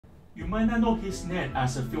You might not know his name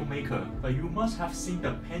as a filmmaker, but you must have seen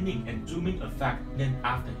the panning and zooming effect named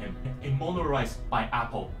after him, immortalized by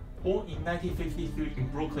Apple. Born in 1953 in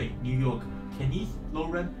Brooklyn, New York, Kenneth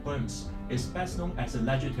Lauren Burns is best known as a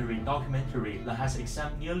legendary documentary that has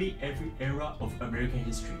examined nearly every era of American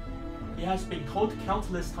history. He has been told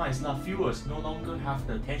countless times that viewers no longer have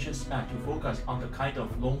the attention span to focus on the kind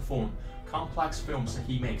of long-form, complex films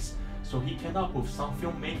he makes, so he came up with some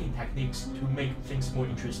filmmaking techniques to make things more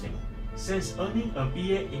interesting. Since earning a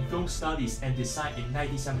BA in Film Studies and Design in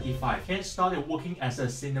 1975, Ken started working as a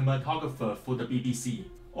cinematographer for the BBC.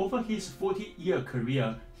 Over his 40-year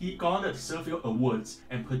career, he garnered several awards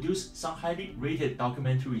and produced some highly rated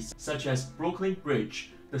documentaries such as Brooklyn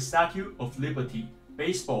Bridge, The Statue of Liberty,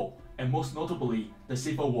 Baseball, and most notably, the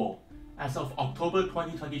Civil War. As of October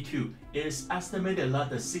 2022, it is estimated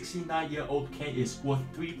that the 69-year-old Ken is worth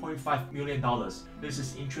 $3.5 million. This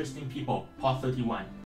is Interesting People, Part 31.